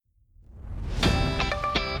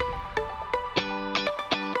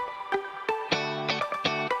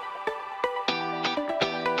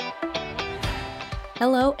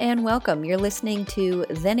Hello and welcome. You're listening to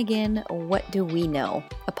Then Again, What Do We Know?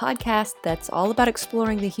 A podcast that's all about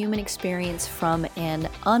exploring the human experience from an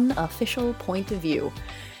unofficial point of view.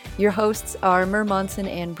 Your hosts are Mer Monson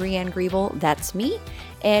and Brianne Griebel, that's me,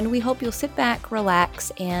 and we hope you'll sit back,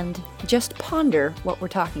 relax, and just ponder what we're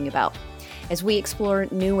talking about. As we explore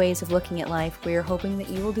new ways of looking at life, we're hoping that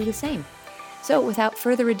you will do the same. So without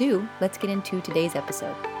further ado, let's get into today's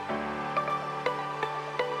episode.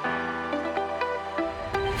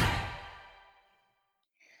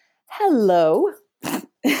 Hello.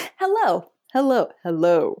 Hello. Howdy.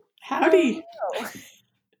 Hello.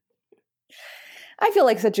 I feel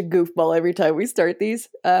like such a goofball every time we start these,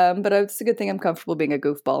 but it's a good thing I'm comfortable being a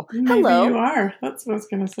goofball. Maybe Hello. you are. That's what I was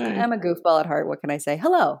going to say. I'm a goofball at heart. What can I say?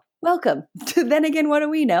 Hello. Welcome to Then Again, What Do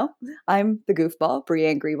We Know? I'm the goofball,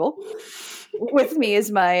 Brianne Griebel. With me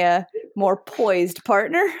is my more poised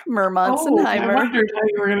partner, Mer Monson. Hi, I Mer. wondered how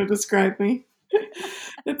you were going to describe me.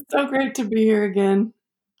 It's so great to be here again.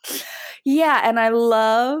 Yeah, and I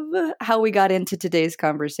love how we got into today's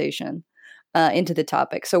conversation, into the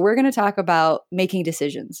topic. So we're going to talk about making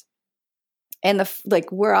decisions. And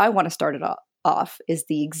where I want to start it off is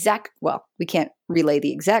the exact, well, we can't relay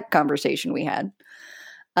the exact conversation we had.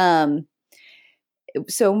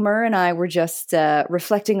 So Mer and I were just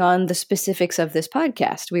reflecting on the specifics of this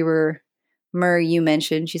podcast. Mer, you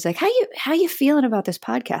mentioned, she's like, how you feeling about this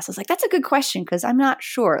podcast? I was like, that's a good question because I'm not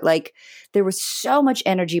sure. Like, there was so much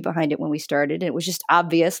energy behind it when we started. And it was just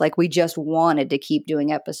obvious, like we just wanted to keep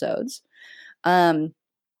doing episodes. And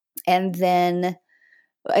then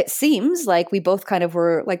it seems like we both kind of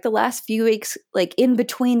were like the last few weeks, like in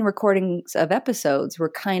between recordings of episodes,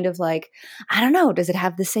 we're kind of like, I don't know, does it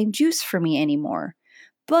have the same juice for me anymore?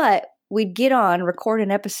 But we'd get on, record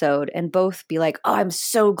an episode, and both be like, oh, I'm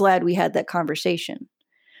so glad we had that conversation.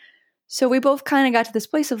 So we both kind of got to this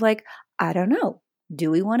place of like, I don't know,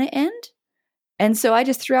 do we want to end? And so I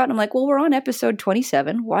just threw out, and I'm like, well, we're on episode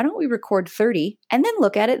 27. Why don't we record 30 and then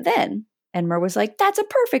look at it then? And Mer was like, that's a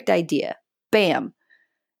perfect idea. Bam.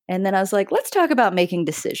 And then I was like, let's talk about making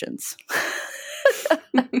decisions.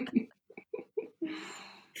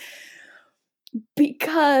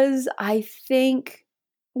 Because I think,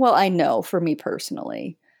 well, I know for me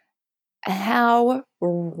personally, how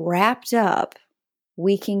wrapped up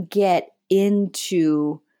we can get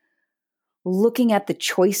into looking at the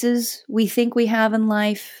choices we think we have in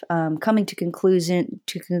life, coming to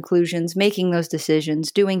conclusions, making those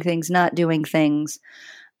decisions, doing things, not doing things.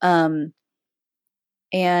 And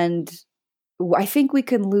I think we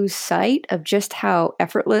can lose sight of just how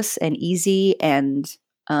effortless and easy and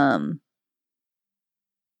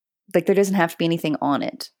like there doesn't have to be anything on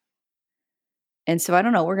it. And so I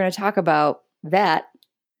don't know, we're going to talk about that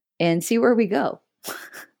and see where we go.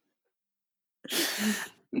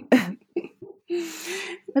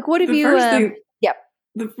 Like, what have you... Yep.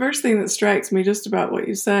 The first thing that strikes me just about what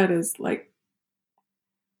you said is like,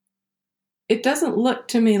 it doesn't look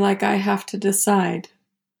to me like I have to decide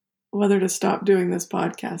whether to stop doing this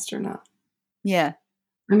podcast or not. Yeah.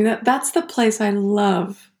 I mean, that's the place I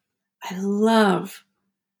love. I love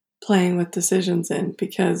playing with decisions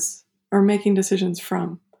or making decisions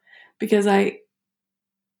from, because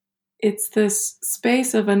it's this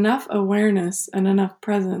space of enough awareness and enough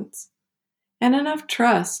presence and enough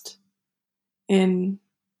trust in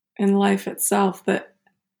life itself that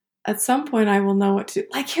at some point I will know what to do.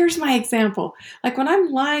 Like, here's my example. Like when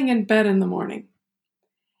I'm lying in bed in the morning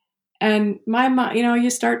and my mind,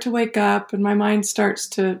 you start to wake up and my mind starts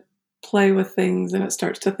to play with things and it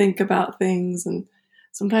starts to think about things, and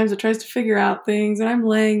sometimes it tries to figure out things, and I'm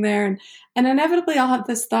laying there and inevitably I'll have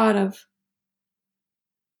this thought of,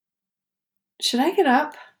 should I get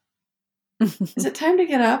up? Is it time to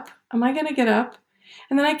get up? Am I going to get up?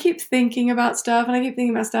 And then I keep thinking about stuff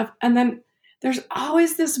and then there's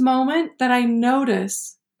always this moment that I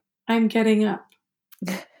notice I'm getting up.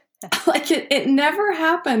 Like it never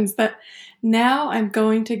happens that now I'm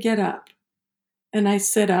going to get up and I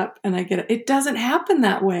sit up and I get up. It doesn't happen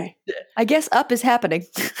that way. I guess up is happening.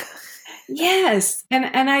 Yes.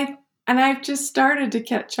 And I've just started to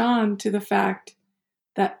catch on to the fact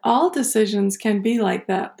that all decisions can be like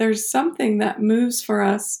that. There's something that moves for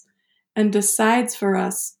us and decides for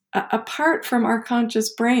us apart from our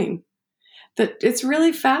conscious brain. That it's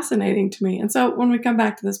really fascinating to me. And so when we come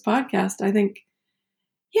back to this podcast, I think,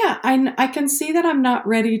 yeah, I can see that I'm not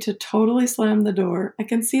ready to totally slam the door. I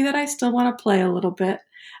can see that I still want to play a little bit.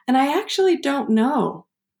 And I actually don't know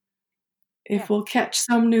if we'll catch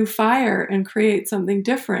some new fire and create something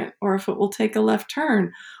different, or if it will take a left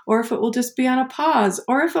turn, or if it will just be on a pause,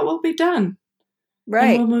 or if it will be done.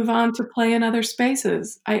 Right. And we'll move on to play in other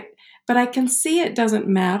spaces. but I can see it doesn't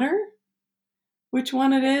matter which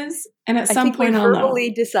one it is. And at I some think we point I'll know.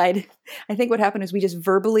 verbally decided. I think what happened is we just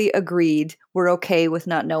verbally agreed we're okay with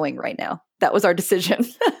not knowing right now. That was our decision.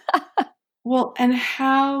 Well, and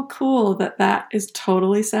how cool that is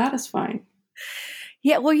totally satisfying.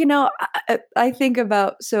 Yeah, well, I think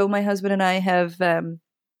about, so my husband and I have been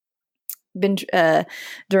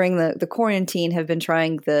during the quarantine have been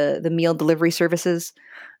trying the meal delivery services,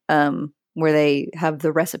 where they have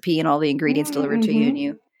the recipe and all the ingredients delivered to you and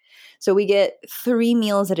you. So we get 3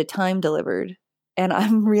 meals at a time delivered, and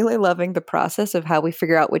I'm really loving the process of how we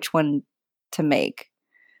figure out which one to make.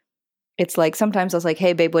 It's like sometimes I was like,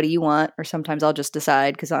 "Hey, babe, what do you want?" Or sometimes I'll just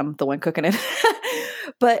decide because I'm the one cooking it.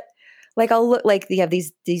 But like I'll look like they have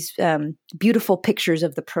these beautiful pictures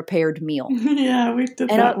of the prepared meal. Yeah, we did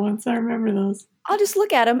that once. I remember those. I'll just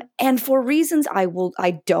look at them, and for reasons I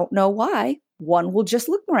don't know why, one will just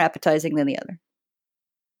look more appetizing than the other.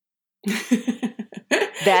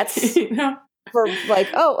 That's for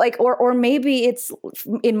like, or maybe it's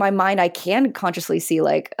in my mind, I can consciously see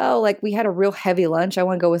like, oh, like we had a real heavy lunch. I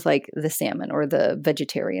want to go with like the salmon or the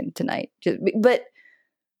vegetarian tonight. But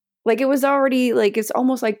like it was already like, it's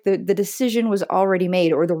almost like the decision was already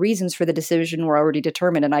made, or the reasons for the decision were already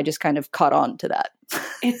determined. And I just kind of caught on to that.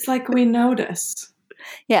 It's like we notice.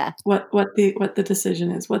 Yeah. What the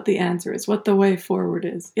decision is, what the answer is, what the way forward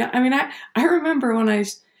is. Yeah. I mean, I remember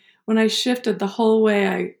when I shifted the whole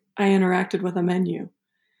way I interacted with a menu.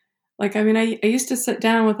 Like, I mean, I used to sit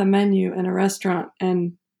down with a menu in a restaurant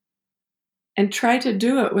and try to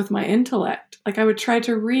do it with my intellect. Like I would try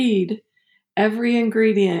to read every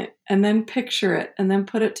ingredient and then picture it and then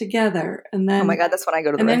put it together and then, oh my God, that's when I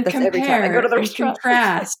go to the restaurant. That's every time I go to the restaurant.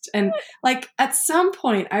 Contrast. And like at some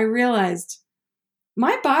point I realized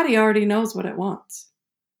my body already knows what it wants.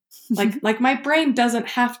 Like my brain doesn't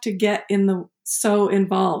have to get so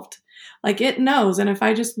involved. Like it knows. And if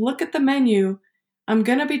I just look at the menu, I'm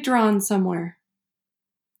going to be drawn somewhere.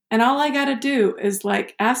 And all I got to do is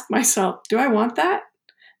like ask myself, do I want that?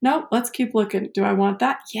 No, let's keep looking. Do I want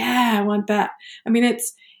that? Yeah, I want that. I mean,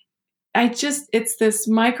 it's this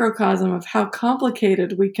microcosm of how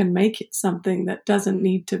complicated we can make it something that doesn't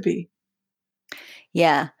need to be.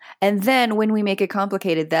 Yeah. And then when we make it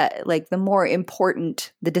complicated, that like the more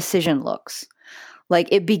important the decision looks. Like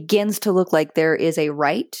it begins to look like there is a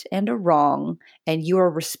right and a wrong, and you are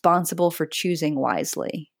responsible for choosing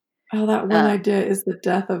wisely. Oh, that one idea is the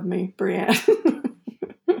death of me, Brianne.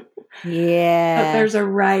 Yeah. But there's a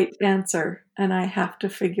right answer, and I have to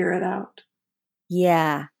figure it out.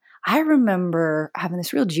 Yeah. I remember having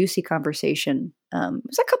this real juicy conversation. It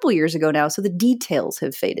was a couple of years ago now, so the details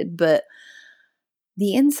have faded, but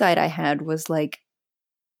the insight I had was like,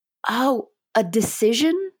 oh, a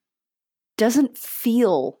decision doesn't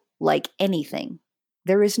feel like anything.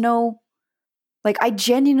 There is no, like, I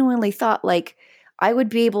genuinely thought like I would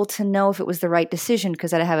be able to know if it was the right decision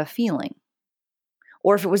because I'd have a feeling.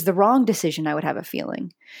 Or if it was the wrong decision, I would have a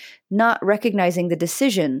feeling. Not recognizing the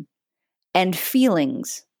decision and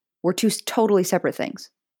feelings were 2 totally separate things.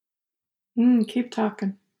 Keep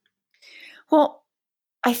talking. Well,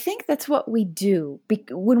 I think that's what we do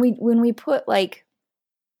when we put like,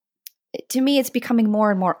 to me, it's becoming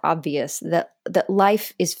more and more obvious that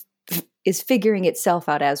life is figuring itself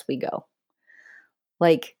out as we go.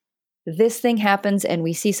 Like this thing happens and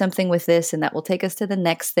we see something with this and that will take us to the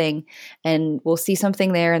next thing, and we'll see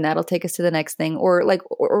something there and that'll take us to the next thing, or like,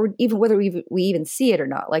 or even whether we even see it or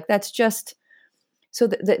not. Like that's just, so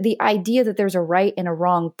the idea that there's a right and a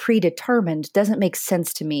wrong predetermined doesn't make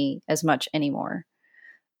sense to me as much anymore.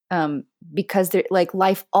 Because like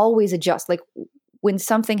life always adjusts. Like when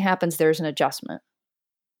something happens, there's an adjustment.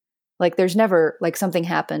 Like there's never like something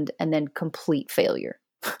happened and then complete failure.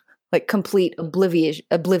 Like complete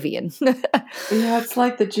oblivion. Yeah, it's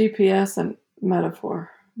like the GPS and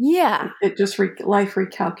metaphor. Yeah. It just life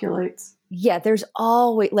recalculates. Yeah, there's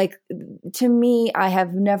always, like, to me, I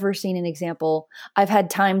have never seen an example. I've had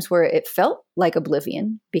times where it felt like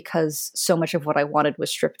oblivion because so much of what I wanted was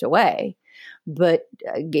stripped away, but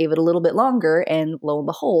I gave it a little bit longer, and lo and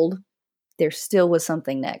behold, there still was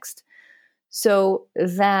something next. So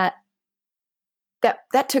that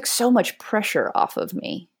took so much pressure off of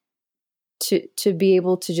me to be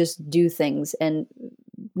able to just do things and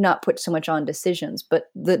not put so much on decisions. But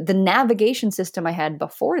the navigation system I had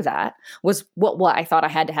before that was what I thought I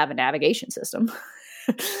had to have a navigation system.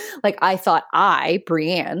 Like I thought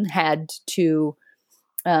Brianne, had to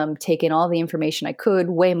take in all the information I could,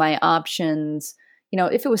 weigh my options,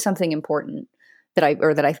 if it was something important that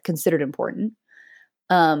I considered important.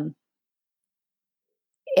 And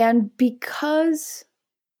because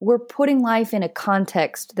we're putting life in a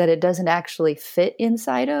context that it doesn't actually fit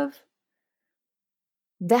inside of,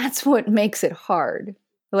 that's what makes it hard.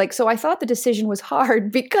 Like, so I thought the decision was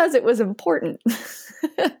hard because it was important.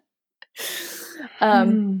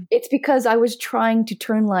 It's because I was trying to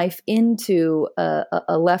turn life into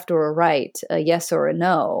a left or a right, a yes or a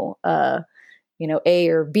no, A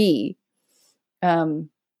or B.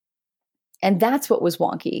 And that's what was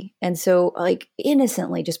wonky. And so, like,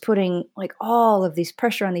 innocently just putting like all of these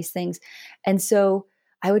pressure on these things. And so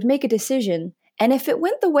I would make a decision. And if it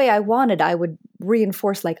went the way I wanted, I would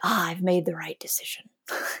reinforce like, I've made the right decision.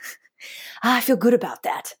 I feel good about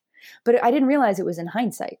that. But I didn't realize it was in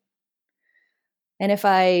hindsight. And if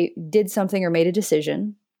I did something or made a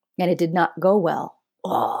decision and it did not go well,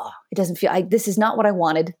 it doesn't feel, this is not what I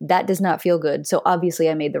wanted. That does not feel good. So obviously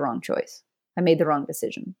I made the wrong choice. I made the wrong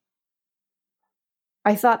decision.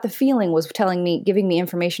 I thought the feeling was giving me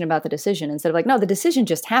information about the decision instead of like, no, the decision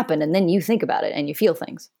just happened and then you think about it and you feel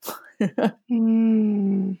things.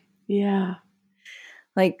 Yeah.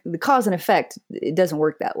 Like the cause and effect, it doesn't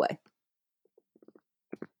work that way.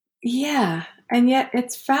 Yeah. And yet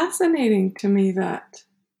it's fascinating to me that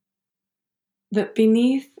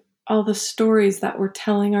beneath all the stories that we're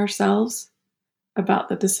telling ourselves about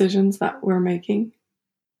the decisions that we're making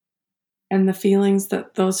and the feelings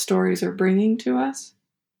that those stories are bringing to us,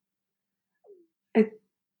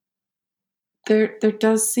 there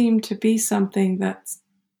does seem to be something that's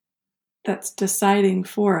deciding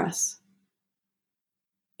for us.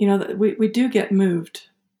 That we do get moved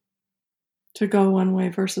to go one way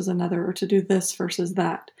versus another, or to do this versus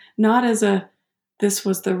that. Not as this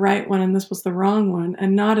was the right one and this was the wrong one,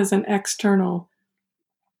 and not as an external,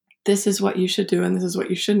 this is what you should do and this is what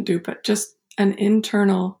you shouldn't do, but just an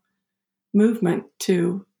internal movement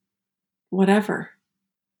to whatever,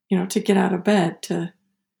 to get out of bed, to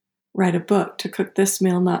write a book, to cook this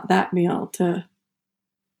meal, not that meal, do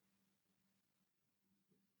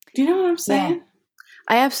you know what I'm saying? Yeah,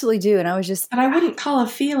 I absolutely do. And I was just, and I wouldn't call a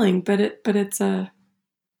feeling, but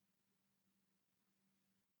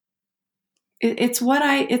it's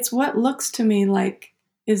what looks to me like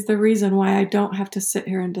is the reason why I don't have to sit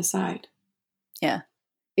here and decide. Yeah.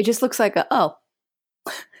 It just looks like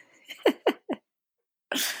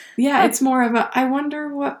Yeah, it's more of I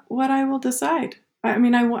wonder what I will decide. I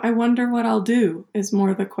mean, I wonder what I'll do is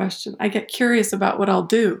more the question. I get curious about what I'll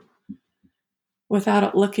do without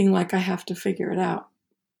it looking like I have to figure it out.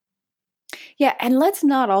 Yeah, and let's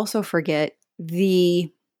not also forget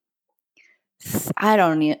I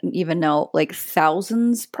don't even know, like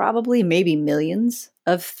thousands, probably, maybe millions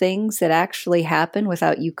of things that actually happen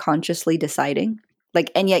without you consciously deciding.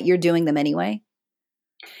 Like, and yet you're doing them anyway.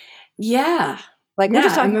 Yeah. Like, we're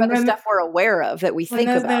just talking about the stuff we're aware of that we think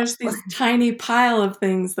about. There's this tiny pile of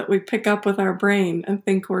things that we pick up with our brain and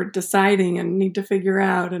think we're deciding and need to figure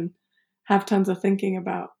out and have tons of thinking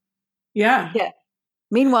about. Yeah. Yeah.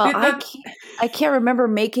 Meanwhile, I can't remember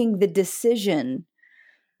making the decision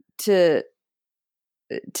to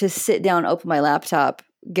sit down, open my laptop,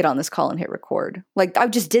 get on this call and hit record. Like, I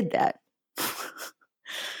just did that.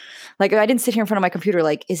 Like, I didn't sit here in front of my computer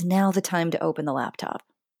like, is now the time to open the laptop?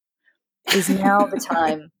 Is now the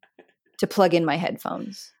time to plug in my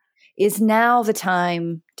headphones? Is now the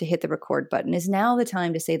time to hit the record button? Is now the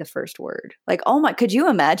time to say the first word? Like, could you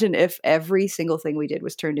imagine if every single thing we did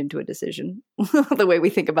was turned into a decision? The way we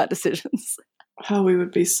think about decisions. Oh, we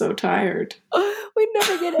would be so tired. We'd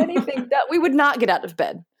never get anything done. We would not get out of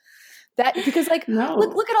bed. Because no.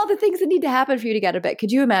 look at all the things that need to happen for you to get out of bed.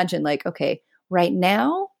 Could you imagine, like, okay, right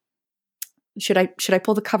now, should I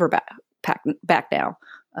pull the cover back now?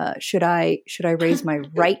 Should I raise my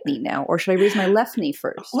right knee now, or should I raise my left knee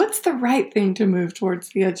first? What's the right thing to move towards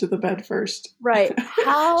the edge of the bed first? Right.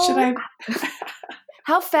 How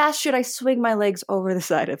how fast should I swing my legs over the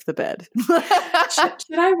side of the bed?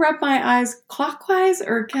 should I rub my eyes clockwise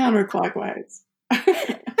or counterclockwise?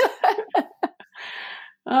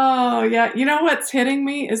 Oh, yeah. You know what's hitting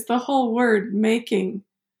me is the whole word making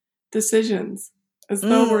decisions, as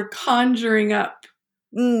though we're conjuring up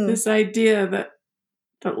this idea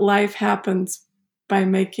that life happens by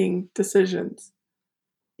making decisions.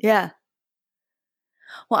 Yeah.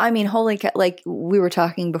 Well, I mean, like we were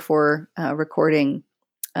talking before recording,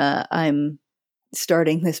 I'm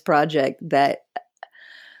starting this project that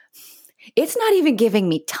it's not even giving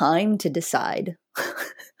me time to decide.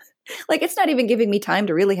 Like, it's not even giving me time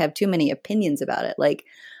to really have too many opinions about it. Like,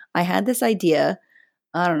 I had this idea,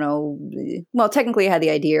 I don't know, well, technically I had the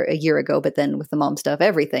idea a year ago, but then with the mom stuff,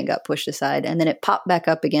 everything got pushed aside. And then it popped back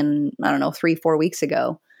up again, I don't know, 3-4 weeks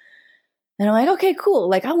ago. And I'm like, okay, cool.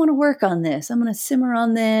 Like, I want to work on this. I'm going to simmer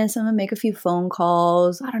on this. I'm going to make a few phone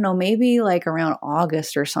calls. I don't know, maybe like around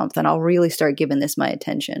August or something, I'll really start giving this my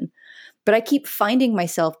attention. But I keep finding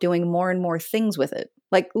myself doing more and more things with it.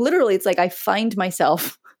 Like, literally, it's like I find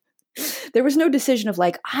myself. There was no decision of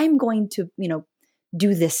like, I'm going to,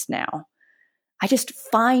 do this now. I just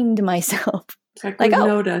find myself. It's like we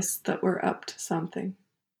notice that we're up to something.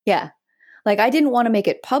 Yeah. Like, I didn't want to make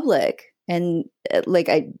it public. And I'm like,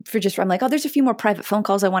 oh, there's a few more private phone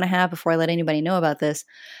calls I want to have before I let anybody know about this.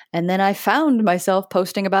 And then I found myself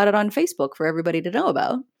posting about it on Facebook for everybody to know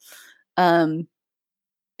about. And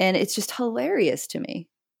it's just hilarious to me.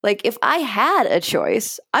 Like, if I had a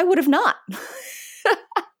choice, I would have not.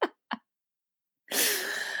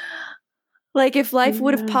 Like, if life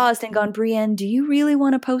would have paused and gone, Brienne, do you really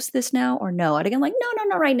want to post this now or no? I'd have been like, no,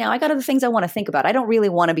 not right now. I got other things I want to think about. I don't really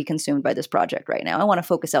want to be consumed by this project right now. I want to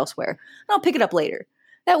focus elsewhere. I'll pick it up later.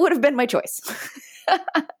 That would have been my choice.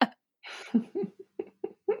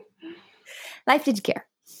 Life didn't care.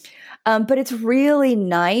 But it's really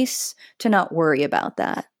nice to not worry about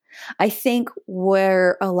that. I think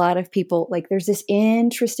where a lot of people, like, there's this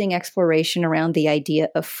interesting exploration around the idea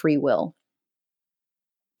of free will.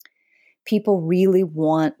 People really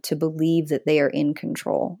want to believe that they are in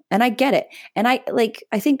control. And I get it. And I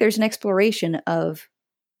think there's an exploration of,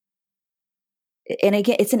 and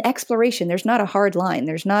again, it's an exploration. There's not a hard line.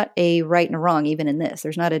 There's not a right and a wrong, even in this.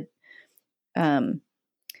 There's not a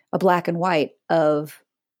black and white of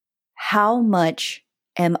how much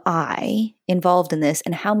am I involved in this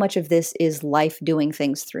and how much of this is life doing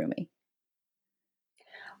things through me.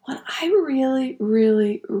 What I really,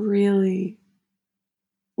 really, really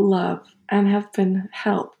love and have been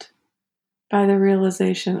helped by the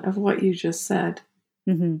realization of what you just said,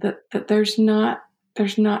 that there's not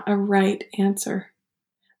a right answer.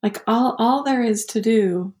 Like, all there is to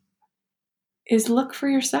do is look for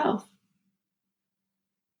yourself.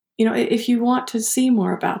 If you want to see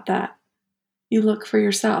more about that, you look for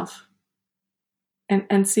yourself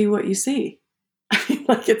and see what you see. I mean,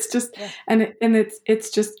 like, it's just, and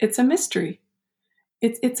it's a mystery.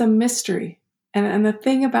 It's a mystery. And the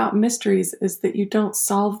thing about mysteries is that you don't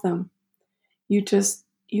solve them. You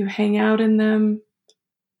hang out in them.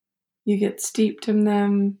 You get steeped in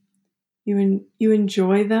them. You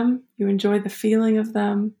enjoy them. You enjoy the feeling of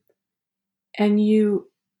them. And you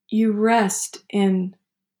rest in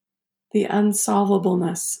the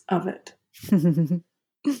unsolvableness of it.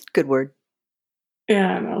 Good word. Yeah,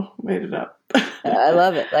 I know. Made it up. I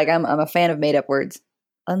love it. Like, I'm a fan of made up words.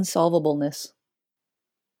 Unsolvableness.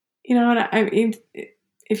 And I mean,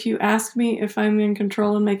 if you ask me if I'm in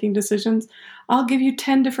control and making decisions, I'll give you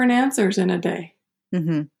 10 different answers in a day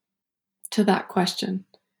to that question.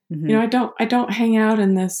 I don't hang out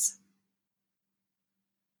in this,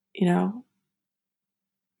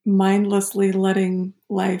 mindlessly letting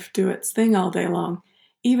life do its thing all day long,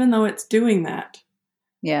 even though it's doing that.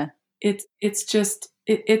 Yeah. It's just,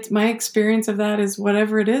 it's my experience of that is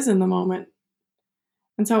whatever it is in the moment.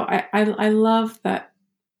 And so I love that.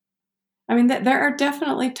 I mean, there are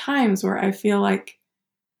definitely times where I feel like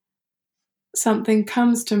something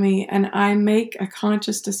comes to me and I make a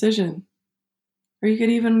conscious decision. Or you could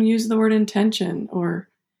even use the word intention, or,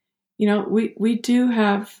 we do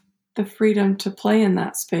have the freedom to play in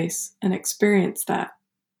that space and experience that.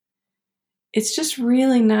 It's just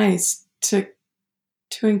really nice to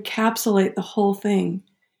encapsulate the whole thing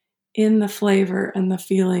in the flavor and the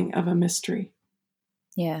feeling of a mystery.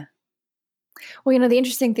 Yeah. Well, the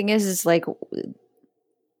interesting thing is like,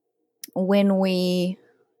 when we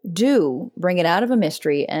do bring it out of a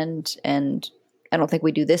mystery, and I don't think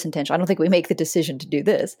we do this intentionally. I don't think we make the decision to do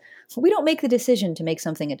this. We don't make the decision to make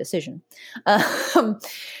something a decision.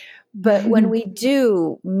 But when we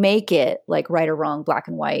do make it like right or wrong, black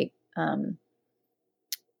and white,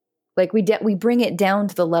 like we bring it down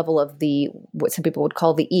to the level of what some people would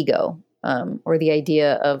call the ego, or the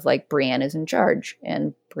idea of like Brienne is in charge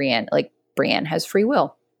and Brienne has free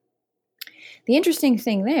will. The interesting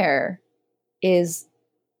thing there is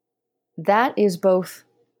that is both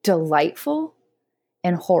delightful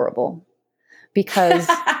and horrible, because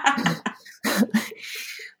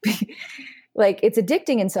like, it's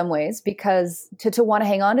addicting in some ways, because to want to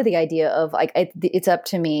hang on to the idea of like, it's up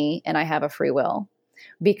to me and I have a free will.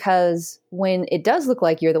 Because when it does look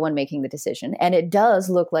like you're the one making the decision, and it does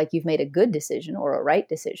look like you've made a good decision or a right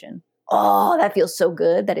decision, oh, that feels so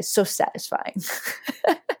good. That is so satisfying.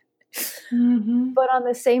 But on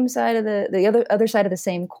the same side of the other side of the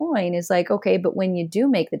same coin is like, okay, but when you do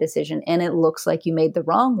make the decision and it looks like you made the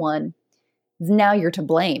wrong one, now you're to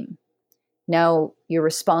blame. Now you're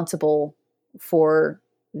responsible for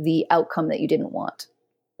the outcome that you didn't want,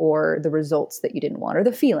 or the results that you didn't want, or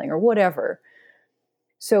the feeling, or whatever.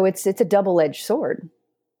 So it's a double-edged sword.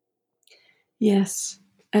 Yes.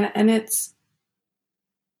 And it's,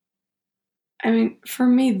 I mean, for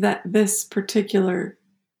me, that this particular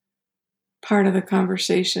part of the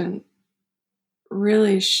conversation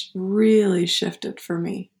really, really shifted for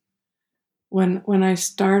me when I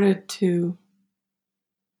started to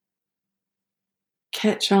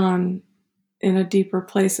catch on in a deeper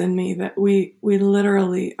place in me that we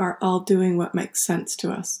literally are all doing what makes sense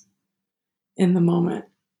to us in the moment.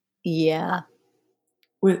 Yeah.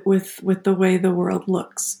 With the way the world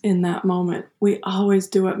looks in that moment. We always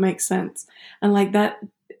do what makes sense. And like that,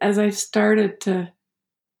 as I started to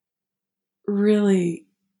really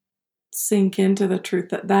sink into the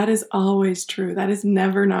truth that is always true, that is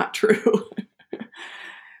never not true.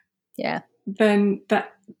 Yeah. Then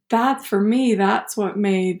that for me, that's what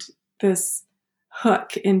made this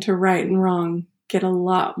hook into right and wrong get a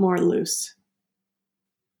lot more loose.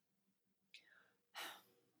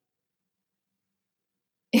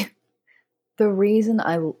 One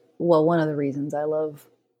of the reasons I love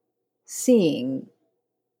seeing,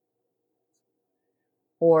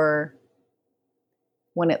 or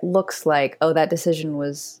when it looks like, oh, that decision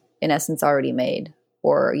was in essence already made,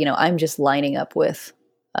 or, I'm just lining up with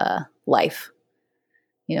life.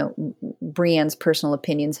 Brienne's personal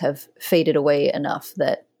opinions have faded away enough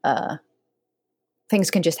that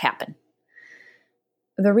things can just happen.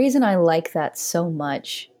 The reason I like that so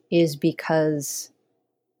much is because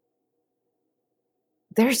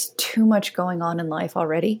there's too much going on in life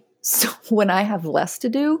already. So when I have less to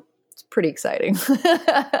do, it's pretty exciting.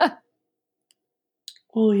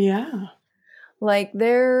 Well, yeah. Like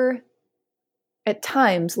at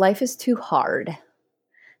times, life is too hard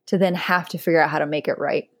to then have to figure out how to make it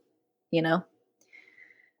right,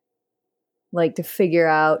 Like to figure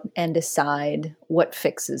out and decide what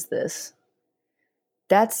fixes this.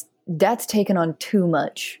 That's taken on too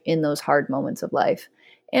much in those hard moments of life.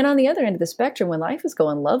 And on the other end of the spectrum, when life is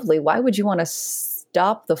going lovely, why would you want to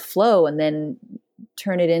stop the flow and then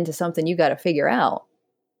turn it into something you got to figure out?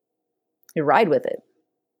 You ride with it.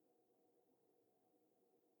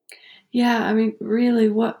 Yeah, I mean, really,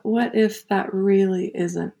 what if that really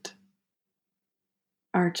isn't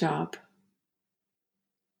our job?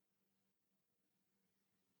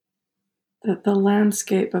 That the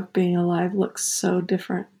landscape of being alive looks so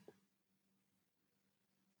different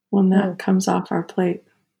when that comes off our plate.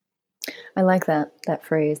 I like that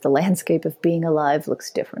phrase. The landscape of being alive looks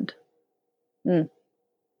different. And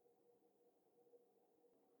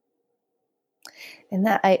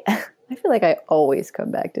that I feel like I always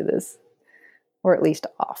come back to this, or at least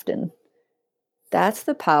often. That's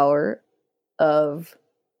the power of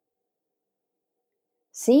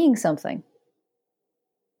seeing something.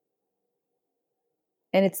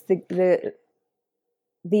 And it's the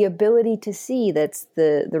ability to see that's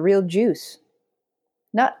the real juice.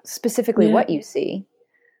 Not specifically what you see.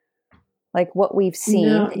 Like what we've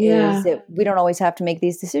seen is that we don't always have to make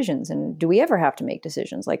these decisions. And do we ever have to make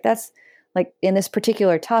decisions? Like that's like in this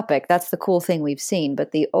particular topic, that's the cool thing we've seen.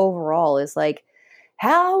 But the overall is like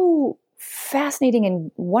how fascinating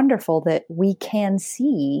and wonderful that we can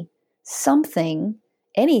see something,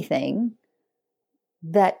 anything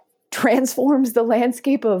that transforms the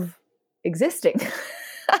landscape of existing.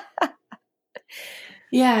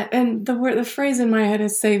 Yeah, and the phrase in my head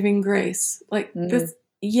is saving grace. Like this,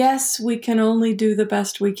 yes, we can only do the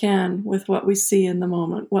best we can with what we see in the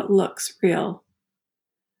moment, what looks real.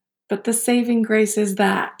 But the saving grace is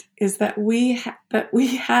that we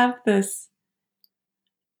have this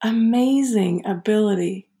amazing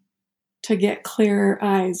ability to get clearer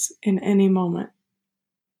eyes in any moment.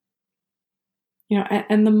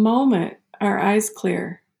 And the moment our eyes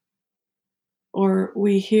clear, or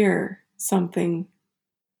we hear something,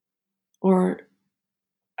 or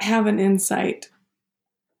have an insight,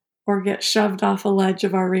 or get shoved off a ledge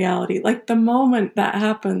of our reality. Like the moment that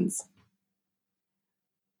happens,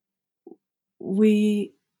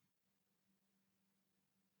 we're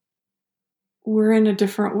in a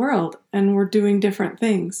different world and we're doing different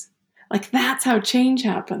things. Like that's how change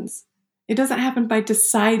happens. It doesn't happen by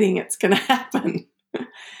deciding it's going to happen.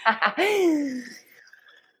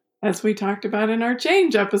 As we talked about in our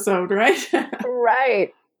change episode, right?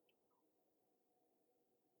 Right.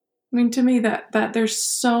 I mean, to me, that there's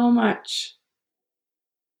so much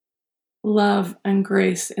love and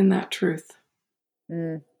grace in that truth.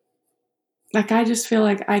 Like, I just feel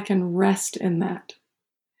like I can rest in that.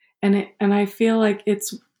 And I feel like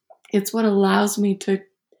it's what allows me to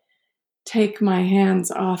take my hands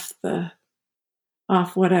off the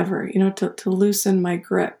off whatever, to loosen my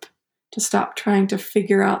grip, to stop trying to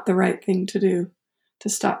figure out the right thing to do, to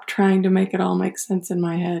stop trying to make it all make sense in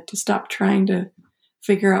my head, to stop trying to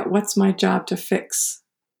figure out what's my job to fix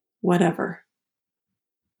whatever.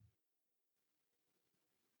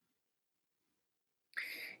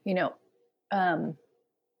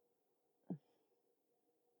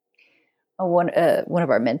 One of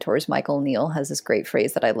our mentors, Michael Neal, has this great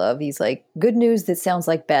phrase that I love. He's like, good news that sounds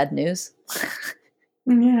like bad news.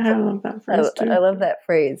 Yeah, I love that phrase too. I love that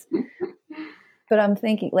phrase. But I'm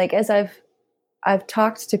thinking, like, as I've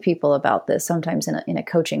talked to people about this, sometimes in a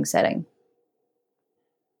coaching setting,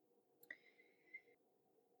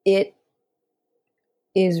 it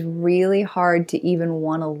is really hard to even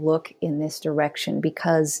want to look in this direction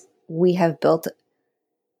because we have built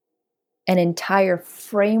an entire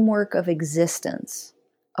framework of existence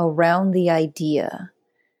around the idea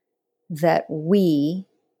that we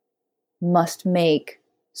must make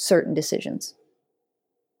certain decisions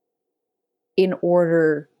in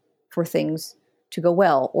order for things to go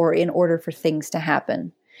well or in order for things to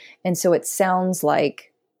happen. And so it sounds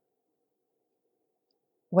like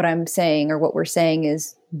what I'm saying or what we're saying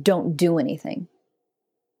is don't do anything.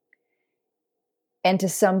 And to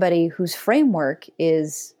somebody whose framework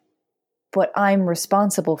is, but I'm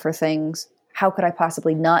responsible for things, how could I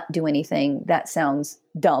possibly not do anything? That sounds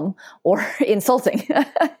dumb or insulting.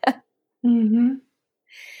 Mm-hmm.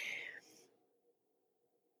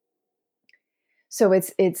 So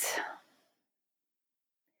it's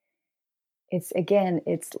again,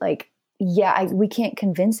 it's like, we can't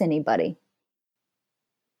convince anybody.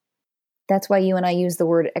 That's why you and I use the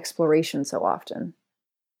word exploration so often.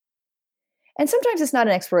 And sometimes it's not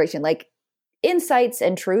an exploration, like insights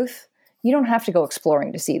and truth. You don't have to go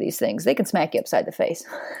exploring to see these things. They can smack you upside the face.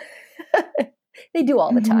 They do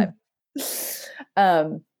all the time.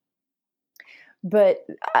 But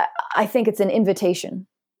I think it's an invitation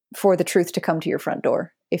for the truth to come to your front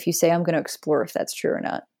door. If you say, I'm going to explore if that's true or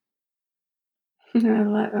not.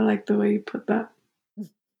 I like the way you put that.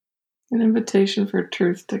 An invitation for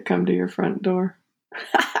truth to come to your front door.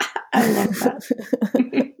 I love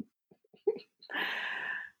that.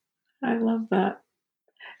 I love that.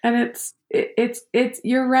 And it's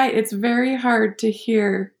you're right. It's very hard to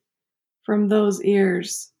hear from those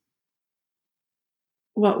ears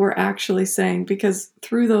what we're actually saying, because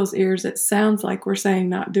through those ears, it sounds like we're saying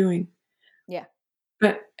not doing. Yeah.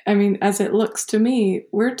 But I mean, as it looks to me,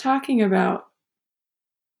 we're talking about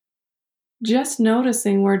just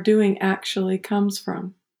noticing where doing actually comes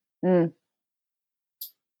from. Mm.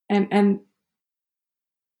 And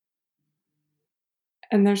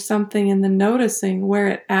there's something in the noticing where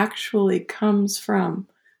it actually comes from,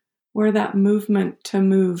 where that movement to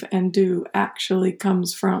move and do actually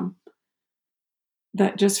comes from,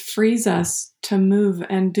 that just frees us to move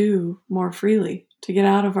and do more freely, to get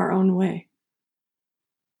out of our own way,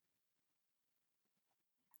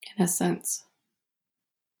 in a sense.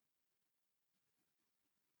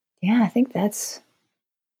 Yeah, I think that's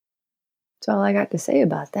all I got to say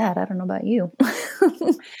about that. I don't know about you.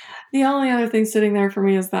 The only other thing sitting there for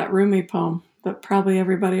me is that Rumi poem that probably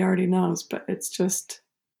everybody already knows, but it's just...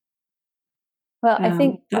 Well, I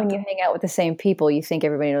think when you hang out with the same people, you think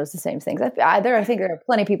everybody knows the same things. I think there are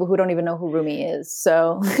plenty of people who don't even know who Rumi is.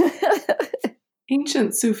 So,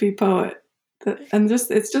 ancient Sufi poet, and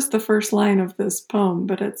it's just the first line of this poem,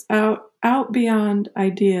 but it's out beyond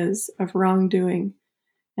ideas of wrongdoing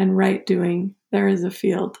and right doing. There is a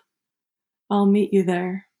field. I'll meet you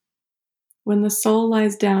there. When the soul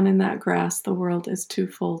lies down in that grass, the world is too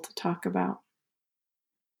full to talk about.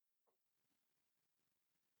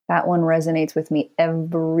 That one resonates with me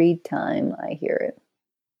every time I hear it.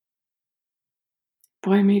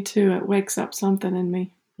 Boy, me too. It wakes up something in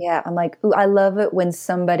me. Yeah, I'm like, ooh, I love it when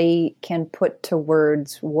somebody can put to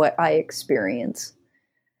words what I experience.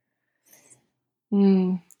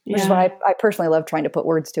 Yeah. Which is why I personally love trying to put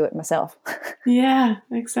words to it myself. Yeah,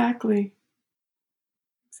 exactly.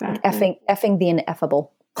 Like effing the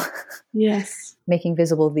ineffable. Yes. Making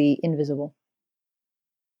visible the invisible.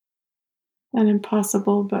 An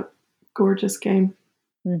impossible but gorgeous game.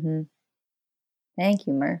 Mm-hmm. Thank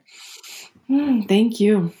you, Mer. Thank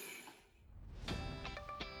you.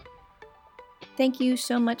 Thank you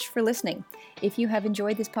so much for listening. If you have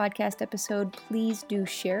enjoyed this podcast episode, please do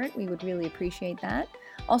share it. We would really appreciate that.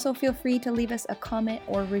 Also, feel free to leave us a comment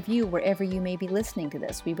or review wherever you may be listening to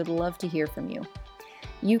this. We would love to hear from you.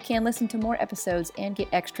 You can listen to more episodes and get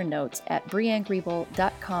extra notes at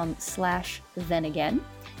briannegriebel.com/thenagain.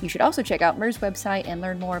 You should also check out Mer's website and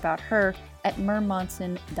learn more about her at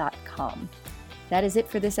mermonson.com. That is it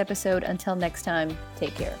for this episode. Until next time,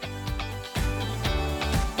 take care.